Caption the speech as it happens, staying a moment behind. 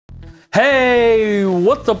Hey,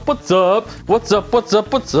 what's up, what's up? What's up, what's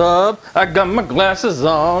up, what's up? I got my glasses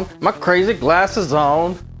on, my crazy glasses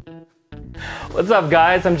on. What's up,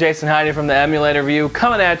 guys? I'm Jason Heine from the Emulator Review,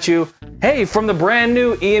 coming at you, hey, from the brand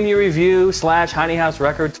new EMU Review / Heine House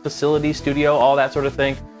Records facility, studio, all that sort of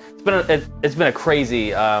thing. It's been a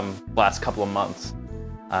crazy last couple of months.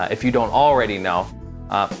 If you don't already know,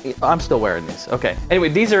 I'm still wearing these. Okay. Anyway,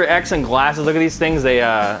 these are excellent glasses. Look at these things. They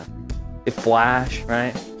flash,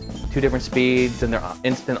 right? 2 different speeds, and they're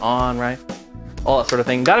instant on, right? All that sort of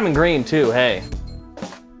thing. Got them in green too. Hey.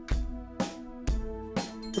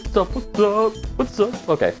 What's up? What's up? What's up?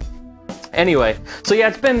 Okay. Anyway, so yeah,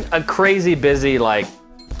 it's been a crazy busy like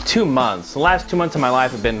 2 months. The last 2 months of my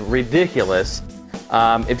life have been ridiculous.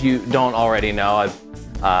 If you don't already know,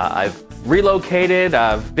 I've relocated.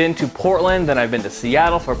 I've been to Portland, then I've been to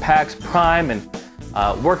Seattle for PAX Prime, and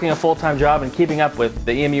working a full-time job and keeping up with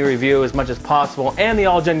the EMU Review as much as possible. And the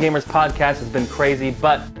All Gen Gamers podcast has been crazy,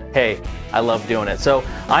 but hey, I love doing it. So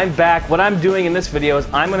I'm back. What I'm doing in this video is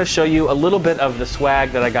I'm going to show you a little bit of the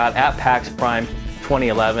swag that I got at PAX Prime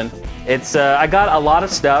 2011. It's I got a lot of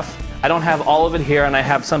stuff. I don't have all of it here, and I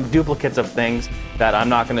have some duplicates of things that I'm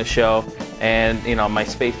not going to show. And you know, my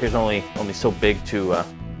space here is only so big to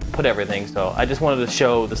put everything. So I just wanted to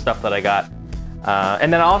show the stuff that I got.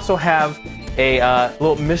 And then I also have a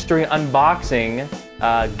little mystery unboxing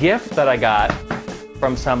gift that I got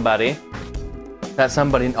from somebody. That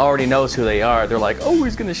somebody already knows who they are. They're like, oh,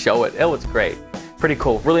 he's gonna show it. Oh, it's great. Pretty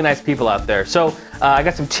cool. Really nice people out there. So I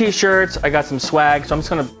got some t-shirts, I got some swag, so I'm just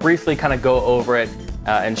gonna briefly kind of go over it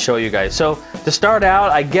and show you guys. So to start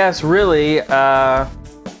out, I guess really, I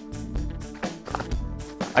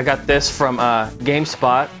got this from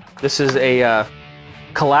GameSpot. This is a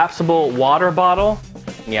collapsible water bottle.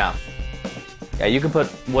 Yeah, you can put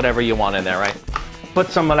whatever you want in there, right? Put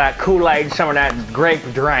some of that Kool-Aid, some of that grape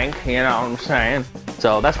drink, you know what I'm saying?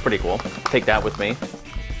 So that's pretty cool. Take that with me.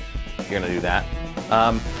 You're gonna do that.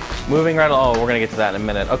 Moving right along, we're gonna get to that in a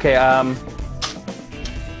minute. Okay,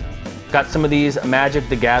 got some of these Magic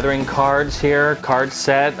the Gathering cards here, card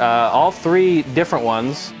set. All 3 different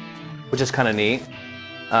ones, which is kind of neat.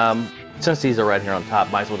 Since these are right here on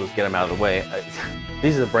top, might as well just get them out of the way.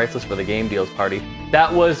 These are the bracelets for the Game Deals party.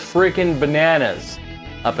 That was freaking bananas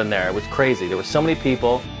up in there. It was crazy. There were so many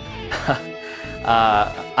people.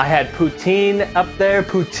 I had Poutine up there,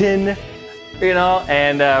 Poutine, you know,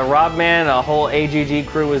 and Robman, a whole AGG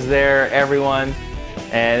crew was there, everyone,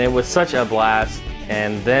 and it was such a blast.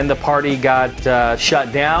 And then the party got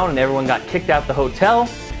shut down, and everyone got kicked out the hotel.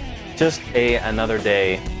 Just another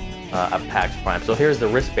day of PAX Prime. So here's the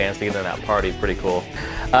wristbands to get in that party. Pretty cool.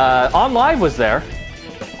 On Live was there,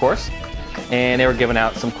 of course, and they were giving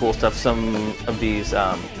out some cool stuff. Some of these,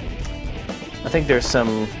 I think there's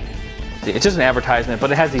some. It's just an advertisement,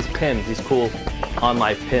 but it has these pins, these cool On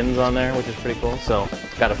Live pins on there, which is pretty cool. So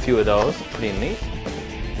got a few of those. Pretty neat.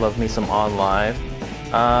 Love me some On Live.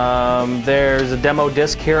 There's a demo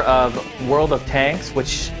disc here of World of Tanks,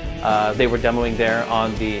 which they were demoing there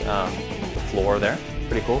on the floor there.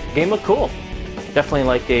 Pretty cool. Game looked cool. Definitely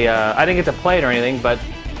like a. I didn't get to play it or anything, but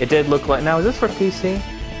it did look like. Now, is this for PC?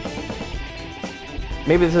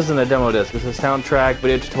 Maybe this isn't a demo disc. This is soundtrack,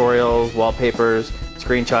 video tutorials, wallpapers,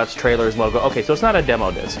 screenshots, trailers, logo. Okay, so it's not a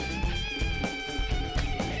demo disc.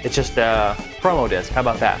 It's just a promo disc. How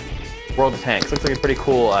about that? World of Tanks. Looks like a pretty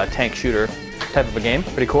cool tank shooter type of a game.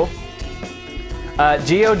 Pretty cool.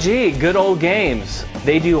 GOG, Good Old Games.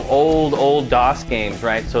 They do old DOS games,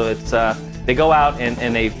 right? So it's they go out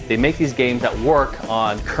and they make these games that work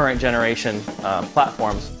on current generation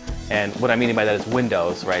platforms. And what I mean by that is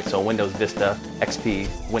Windows, right? So Windows Vista, XP,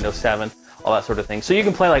 Windows 7, all that sort of thing. So you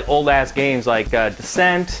can play like old ass games like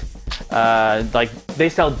Descent, like they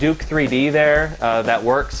sell Duke 3D there, that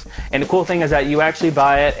works. And the cool thing is that you actually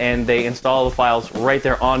buy it and they install the files right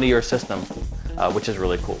there onto your system, which is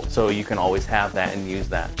really cool. So you can always have that and use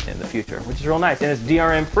that in the future, which is real nice. And it's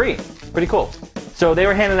DRM free, pretty cool. So they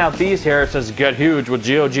were handing out these here. It says get huge with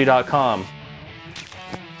GOG.com.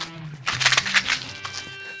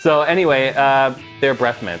 So anyway, they're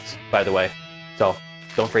breath mints, by the way. So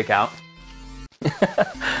don't freak out.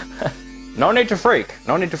 No need to freak.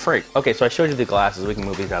 No need to freak. Okay, so I showed you the glasses. We can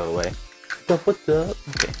move these out of the way. What's up?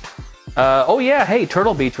 Okay. Oh yeah, hey,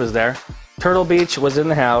 Turtle Beach was there. Turtle Beach was in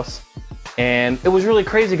the house. And it was really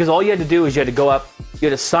crazy because all you had to do is you had to go up, you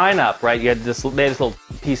had to sign up, right? You had this, they had this little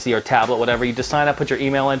PC or tablet, whatever. You just sign up, put your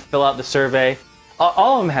email in, fill out the survey.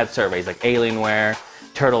 All of them had surveys, like Alienware,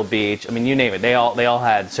 Turtle Beach. I mean, you name it. They all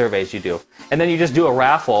had surveys you do. And then you just do a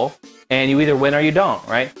raffle, and you either win or you don't,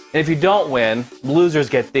 right? And if you don't win, losers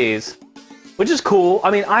get these, which is cool.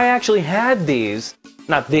 I mean, I actually had these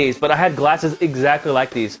not these, but I had glasses exactly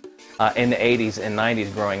like these in the 80s and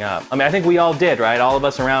 90s growing up. I mean, I think we all did, right? All of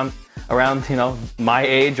us around you know, my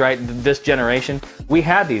age, right? This generation, we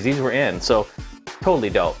had these. These were in, so totally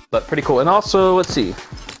dope, but pretty cool. And also, let's see,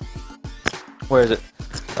 where is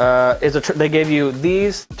it? They gave you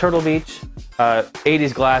these Turtle Beach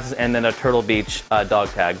 80s glasses and then a Turtle Beach dog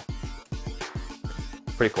tag.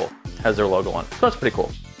 Pretty cool. Has their logo on, so that's pretty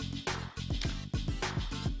cool.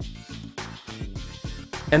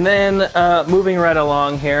 And then moving right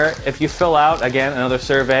along here, if you fill out, again, another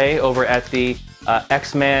survey over at the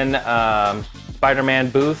X-Men Spider-Man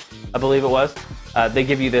booth, I believe it was, they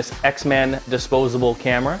give you this X-Men disposable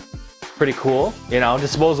camera. Pretty cool, you know,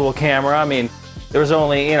 disposable camera. I mean, there's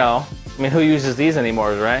only, you know, I mean, who uses these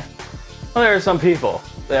anymore, right? Well, there are some people.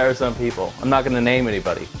 There are some people. I'm not going to name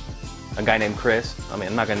anybody. A guy named Chris. I mean,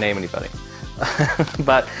 I'm not going to name anybody.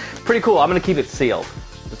 But pretty cool. I'm going to keep it sealed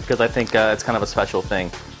just because I think it's kind of a special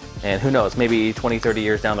thing. And who knows, maybe 20, 30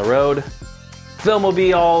 years down the road, film will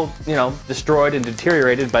be all, you know, destroyed and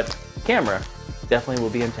deteriorated, but camera definitely will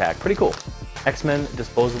be intact. Pretty cool. X-Men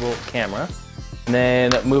disposable camera. And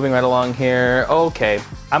then moving right along here. Okay,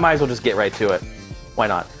 I might as well just get right to it. Why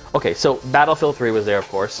not? Okay, so Battlefield 3 was there, of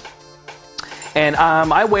course. And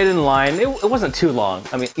I waited in line. It wasn't too long.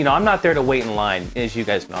 I mean, you know, I'm not there to wait in line, as you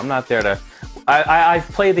guys know. I'm not there to... I've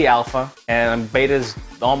played the alpha, and beta's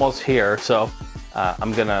almost here, so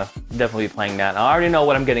I'm going to definitely be playing that. I already know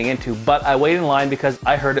what I'm getting into, but I waited in line because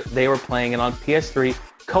I heard they were playing it on PS3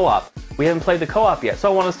 co-op. We haven't played the co-op yet, so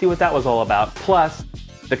I want to see what that was all about. Plus,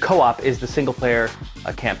 the co-op is the single-player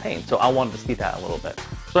campaign, so I wanted to see that a little bit.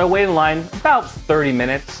 So I waited in line about 30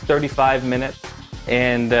 minutes, 35 minutes.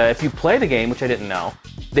 And if you play the game, which I didn't know,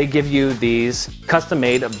 they give you these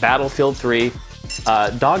custom-made Battlefield 3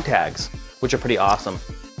 dog tags, which are pretty awesome.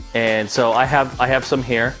 And so I have some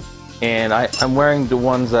here, and I'm wearing the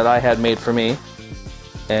ones that I had made for me.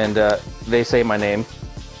 And they say my name.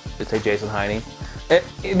 They say Jason Heine.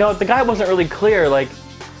 You know, the guy wasn't really clear. Like,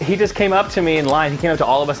 he just came up to me in line. He came up to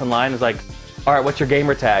all of us in line and was like, "All right, what's your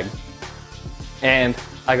gamer tag?" And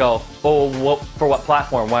I go, "Oh, for what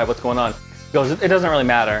platform? Why? What's going on?" He goes, "It doesn't really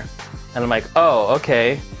matter." And I'm like, "Oh,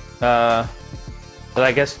 okay. But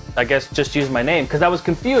I guess just use my name," because I was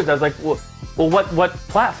confused. I was like, "Well, what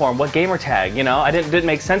platform? What gamer tag?" You know, didn't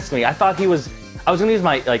make sense to me. I thought I was gonna use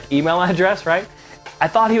my email address, right? I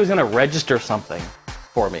thought he was gonna register something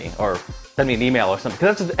for me or send me an email or something,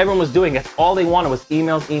 because that's what everyone was doing. That's all they wanted was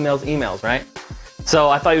emails, right? So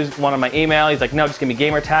I thought he wanted my email. He's like, "No, just give me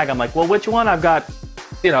gamer tag." I'm like, "Well, which one? I've got,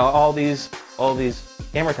 you know, all these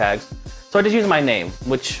gamer tags." So I just used my name,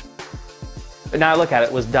 which, now I look at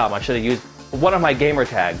it, was dumb. I should have used one of my gamer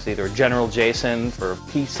tags, either General Jason for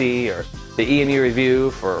PC or the EMU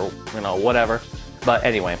review for, you know, whatever. But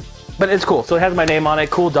anyway, but it's cool. So it has my name on it.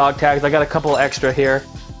 Cool dog tags. I got a couple extra here.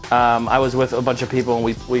 I was with a bunch of people and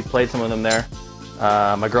we played some of them there.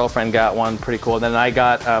 My girlfriend got one, pretty cool. And then I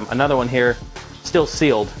got another one here, still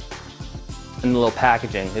sealed in the little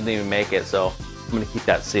packaging. Didn't even make it, so I'm gonna keep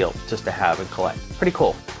that sealed just to have and collect. Pretty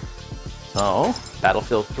cool. So,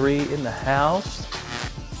 Battlefield 3 in the house.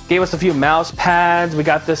 Gave us a few mouse pads. We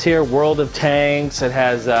got this here, World of Tanks. It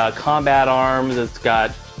has combat arms. It's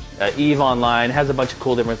got EVE Online. It has a bunch of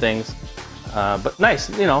cool different things. But nice,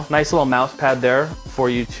 you know, nice little mouse pad there for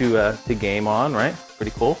you to game on, right?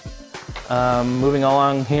 Pretty cool. Moving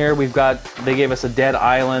along here, they gave us a Dead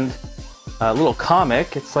Island little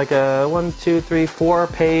comic. It's like a 1, 2, 3, 4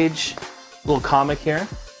 page little comic here.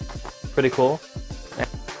 Pretty cool.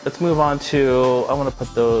 Let's move on to, I want to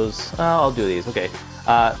put those, I'll do these, okay.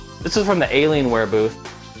 This is from the Alienware booth.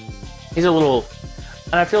 These are little,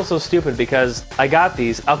 and I feel so stupid because I got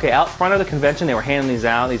these, okay, out front of the convention they were handing these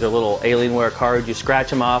out. These are little Alienware cards. You scratch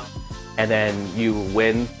them off and then you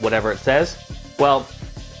win whatever it says. Well,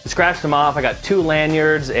 I scratched them off. I got 2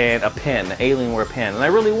 lanyards and a pin, an Alienware pin, and I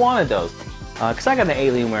really wanted those because I got an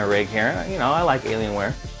Alienware rig here. You know, I like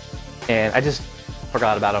Alienware, and I just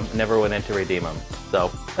forgot about them. Never went in to redeem them. So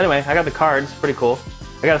anyway, I got the cards, pretty cool.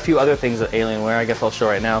 I got a few other things at Alienware, I guess I'll show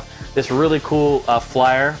right now. This really cool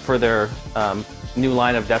flyer for their new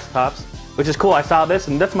line of desktops, which is cool. I saw this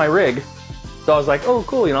and that's my rig. So I was like, oh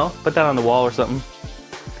cool, you know, put that on the wall or something.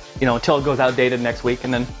 You know, until it goes outdated next week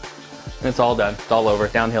and then it's all done. It's all over,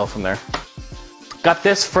 downhill from there. Got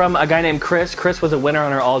this from a guy named Chris. Chris was a winner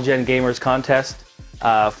on our All Gen Gamers contest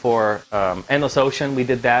for Endless Ocean. We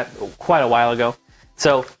did that quite a while ago.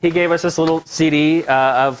 So he gave us this little CD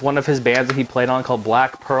of one of his bands that he played on called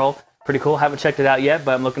Black Pearl. Pretty cool. Haven't checked it out yet,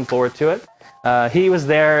 but I'm looking forward to it. He was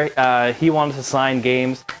there. He wanted to sign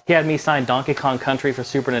games. He had me sign Donkey Kong Country for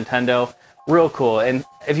Super Nintendo. Real cool. And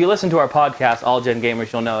if you listen to our podcast, All Gen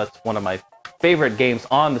Gamers, you'll know that's one of my favorite games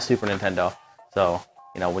on the Super Nintendo. So,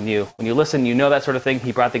 you know, when you listen, you know that sort of thing.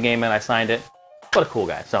 He brought the game in, I signed it. What a cool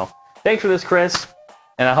guy. So, thanks for this, Chris.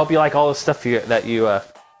 And I hope you like all the stuff that you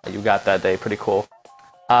got that day. Pretty cool.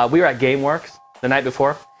 We were at GameWorks the night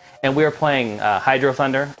before, and we were playing Hydro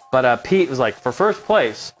Thunder. But Pete was like, for first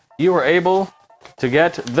place, you were able to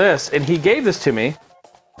get this. And he gave this to me.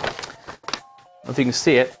 I don't know if you can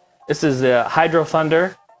see it. This is Hydro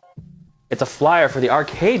Thunder. It's a flyer for the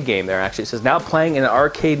arcade game there, actually. It says, now playing in an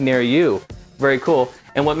arcade near you. Very cool.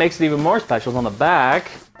 And what makes it even more special is on the back,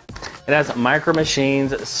 it has Micro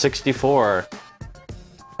Machines 64.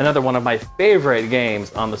 Another one of my favorite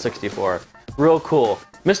games on the 64. Real cool.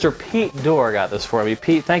 Mr. Pete Dorr got this for me.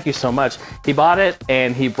 Pete, thank you so much. He bought it,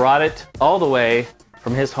 and he brought it all the way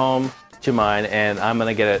from his home to mine, and I'm going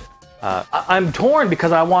to get it. I'm torn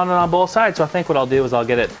because I want it on both sides, so I think what I'll do is I'll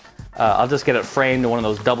get it. I'll just get it framed in one of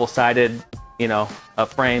those double-sided, you know,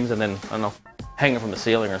 frames, and then, I don't know, hang it from the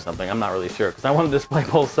ceiling or something. I'm not really sure, because I want to display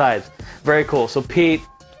both sides. Very cool. So, Pete,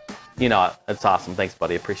 you know, it's awesome. Thanks,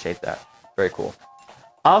 buddy. Appreciate that. Very cool.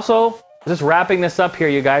 Also, just wrapping this up here,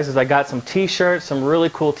 you guys, is I got some T-shirts, some really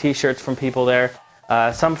cool T-shirts from people there.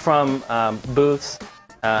 Some from booths,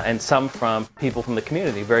 and some from people from the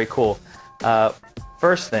community. Very cool.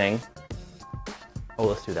 First thing, oh,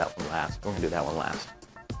 let's do that one last. We're going to do that one last.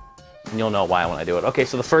 And you'll know why when I do it. Okay,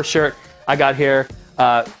 so the first shirt I got here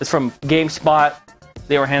is from GameSpot.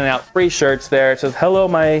 They were handing out free shirts there. It says, hello,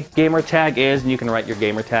 my gamer tag is, and you can write your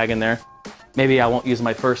gamer tag in there. Maybe I won't use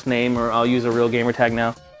my first name, or I'll use a real gamer tag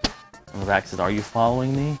now. And the back says, are you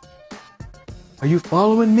following me? Are you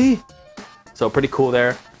following me? So pretty cool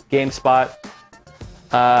there. GameSpot.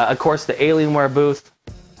 Of course, the Alienware booth.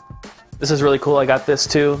 This is really cool. I got this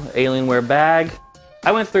too. Alienware bag.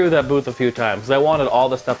 I went through that booth a few times because I wanted all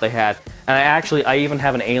the stuff they had. And I even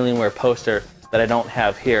have an Alienware poster that I don't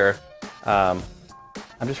have here. I'm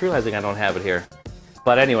just realizing I don't have it here.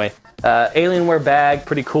 But anyway, Alienware bag,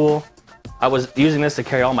 pretty cool. I was using this to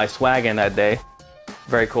carry all my swag in that day.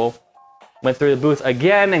 Very cool. Went through the booth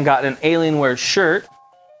again and got an Alienware shirt.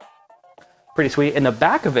 Pretty sweet. In the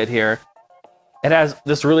back of it here, it has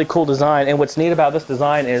this really cool design. And what's neat about this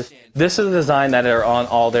design is this is the design that are on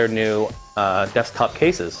all their new desktop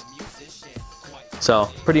cases. So,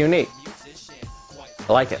 pretty unique.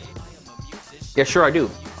 I like it. Yeah, sure I do.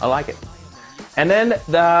 I like it. And then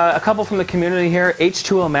a couple from the community here,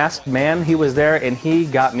 H2O Masked Man, he was there and he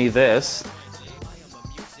got me this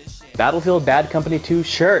Battlefield Bad Company 2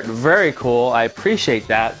 shirt. Very cool. I appreciate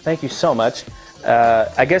that. Thank you so much.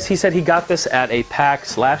 I guess he said he got this at a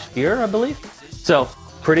PAX last year, I believe. So,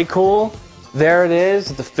 pretty cool. There it is.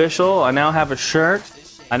 It's official. I now have a shirt.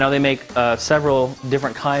 I know they make several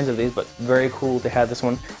different kinds of these, but very cool to have this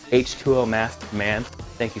one. H2O Masked Man.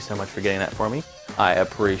 Thank you so much for getting that for me. I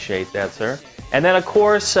appreciate that, sir. And then, of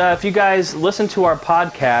course, if you guys listen to our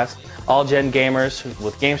podcast, All Gen Gamers,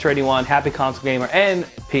 with Games81, Happy Console Gamer, and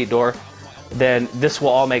Pete Dorr, then this will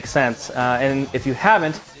all make sense. And if you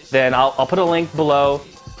haven't, then I'll put a link below.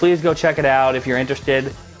 Please go check it out if you're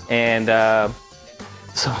interested. And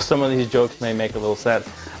so some of these jokes may make a little sense.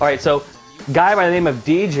 All right, so guy by the name of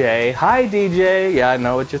DJ. Hi, DJ. Yeah, I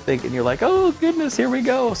know what you're thinking. You're like, oh, goodness, here we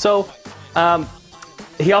go. So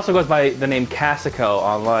he also goes by the name Casico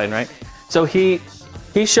online, right? So he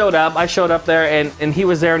showed up. I showed up there, and he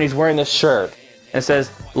was there, and he's wearing this shirt. And it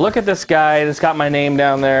says, look at this guy. And it's got my name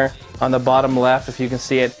down there on the bottom left, if you can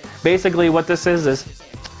see it. Basically, what this is,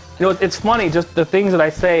 you know, it's funny, just the things that I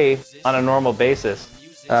say on a normal basis,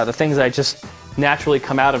 the things that just naturally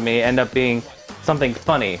come out of me end up being something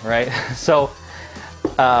funny, right? So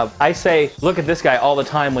I say, look at this guy all the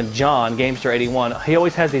time when John, Gamester81, he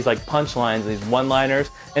always has these like punchlines, these one-liners,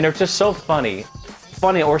 and they're just so funny.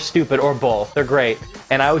 Funny or stupid or both. They're great.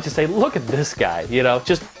 And I would just say, look at this guy, you know,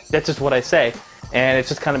 that's just what I say. And it's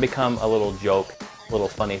just kind of become a little joke, a little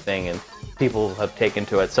funny thing, and people have taken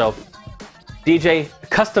to it. So DJ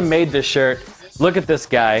custom made this shirt. Look at this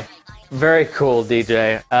guy. Very cool,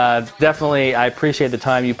 DJ. Definitely, I appreciate the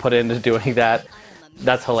time you put into doing that.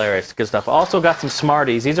 That's hilarious. Good stuff. Also got some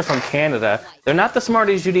Smarties. These are from Canada. They're not the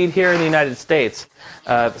Smarties you'd eat here in the United States.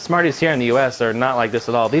 The Smarties here in the US are not like this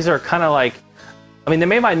at all. These are kind of like, I mean, they're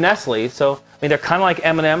made by Nestle, so I mean, they're kind of like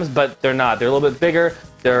M&Ms, but they're not. They're a little bit bigger.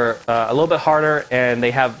 They're a little bit harder, and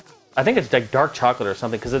they have, I think it's like dark chocolate or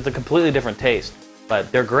something, because it's a completely different taste.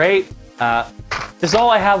 But they're great. This is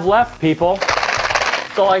all I have left, people.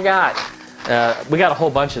 That's all I got. We got a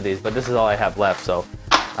whole bunch of these, but this is all I have left, so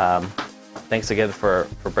thanks again for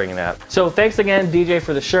bringing that. So thanks again, DJ,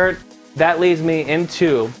 for the shirt. That leads me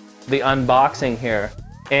into the unboxing here.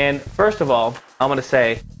 And first of all, I'm gonna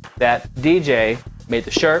say that DJ made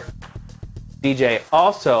the shirt. DJ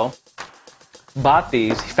also bought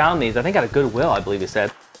these. He found these, I think at a Goodwill, I believe he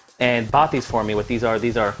said, and bought these for me. What these are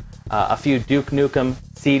a few Duke Nukem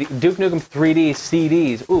 3D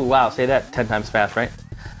CDs. Ooh, wow, say that 10 times fast, right?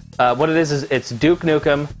 What it is it's Duke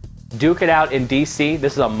Nukem, Duke It Out in DC.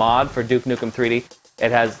 This is a mod for Duke Nukem 3D.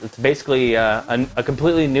 It's basically a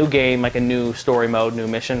completely new game, like a new story mode, new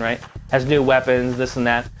mission, right? Has new weapons, this and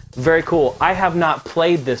that. Very cool. I have not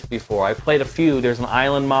played this before. I played a few. There's an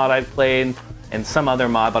island mod I've played and some other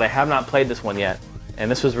mod, but I have not played this one yet.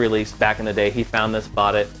 And this was released back in the day. He found this,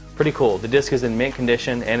 bought it. Pretty cool. The disc is in mint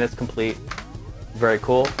condition and it's complete. Very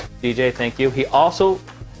cool. DJ, thank you. He also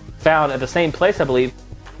found at the same place, I believe,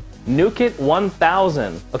 Nuke It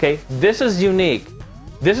 1000. Okay, this is unique.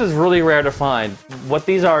 This is really rare to find. What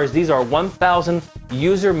these are is these are 1,000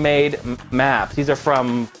 user-made maps. These are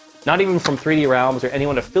from, not even from 3D Realms or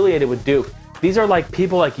anyone affiliated with Duke. These are like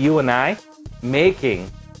people like you and I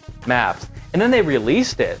making maps. And then they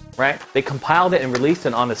released it, right? They compiled it and released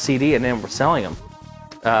it on a CD and then were selling them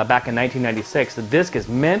back in 1996. The disc is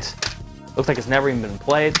mint. Looks like it's never even been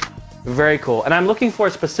played. Very cool. And I'm looking for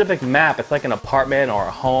a specific map. It's like an apartment or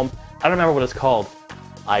a home. I don't remember what it's called.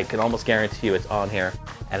 I can almost guarantee you it's on here,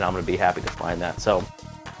 and I'm going to be happy to find that. So,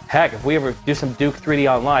 heck, if we ever do some Duke 3D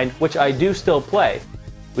Online, which I do still play,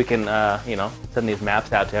 we can, you know, send these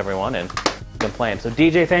maps out to everyone and we can play them. So,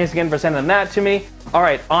 DJ, thanks again for sending that to me. All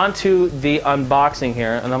right, on to the unboxing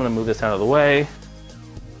here, and I'm going to move this out of the way.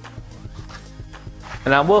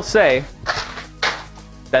 And I will say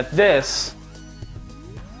that this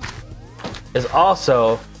is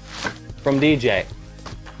also from DJ.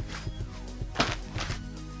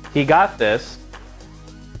 He got this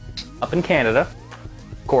up in Canada,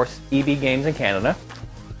 of course, EB Games in Canada,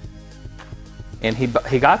 and he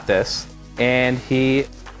got this, and he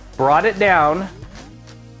brought it down,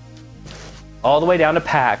 all the way down to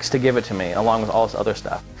PAX to give it to me, along with all this other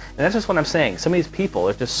stuff. And that's just what I'm saying. Some of these people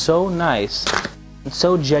are just so nice and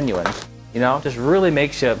so genuine, you know, just really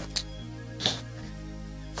makes you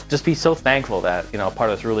just be so thankful that, you know, part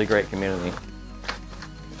of this really great community.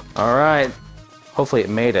 All right. Hopefully it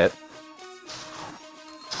made it.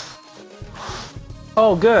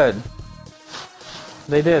 Oh, good.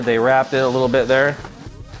 They did. They wrapped it a little bit there.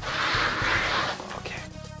 Okay.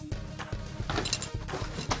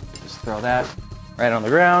 Just throw that right on the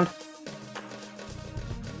ground.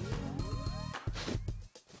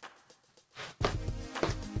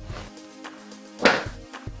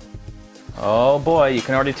 Oh boy, you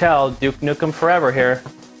can already tell Duke Nukem Forever here.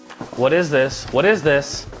 What is this? What is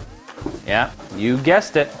this? Yeah, you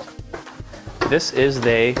guessed it. This is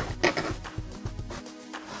the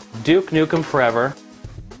Duke Nukem Forever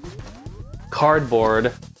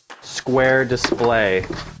cardboard square display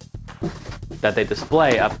that they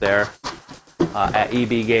display up there at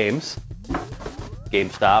EB Games,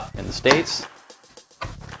 GameStop in the States.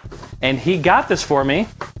 And he got this for me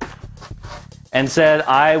and said,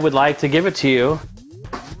 I would like to give it to you.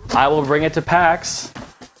 I will bring it to PAX.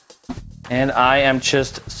 And I am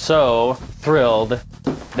just so thrilled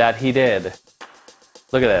that he did.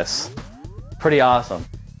 Look at this. Pretty awesome.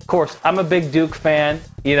 Of course, I'm a big Duke fan,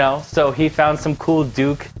 you know, so he found some cool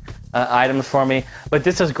Duke items for me. But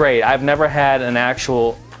this is great. I've never had an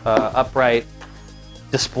actual upright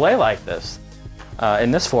display like this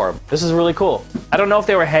in this form. This is really cool. I don't know if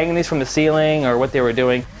they were hanging these from the ceiling or what they were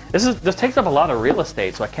doing. This takes up a lot of real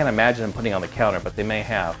estate, so I can't imagine them putting it on the counter, but they may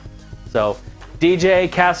have. So,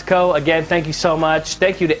 DJ, Casco, again, thank you so much.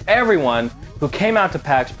 Thank you to everyone who came out to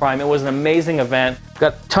PAX Prime. It was an amazing event.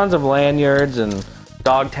 Got tons of lanyards and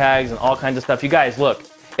dog tags and all kinds of stuff. You guys, look,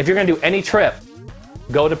 if you're going to do any trip,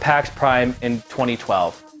 go to PAX Prime in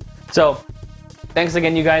 2012. So, thanks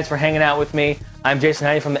again, you guys, for hanging out with me. I'm Jason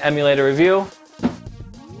Henny from the Emulator Review.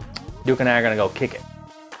 Duke and I are going to go kick it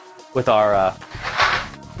with our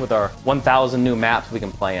 1,000 new maps we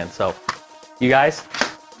can play in. So, you guys,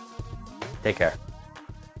 take care.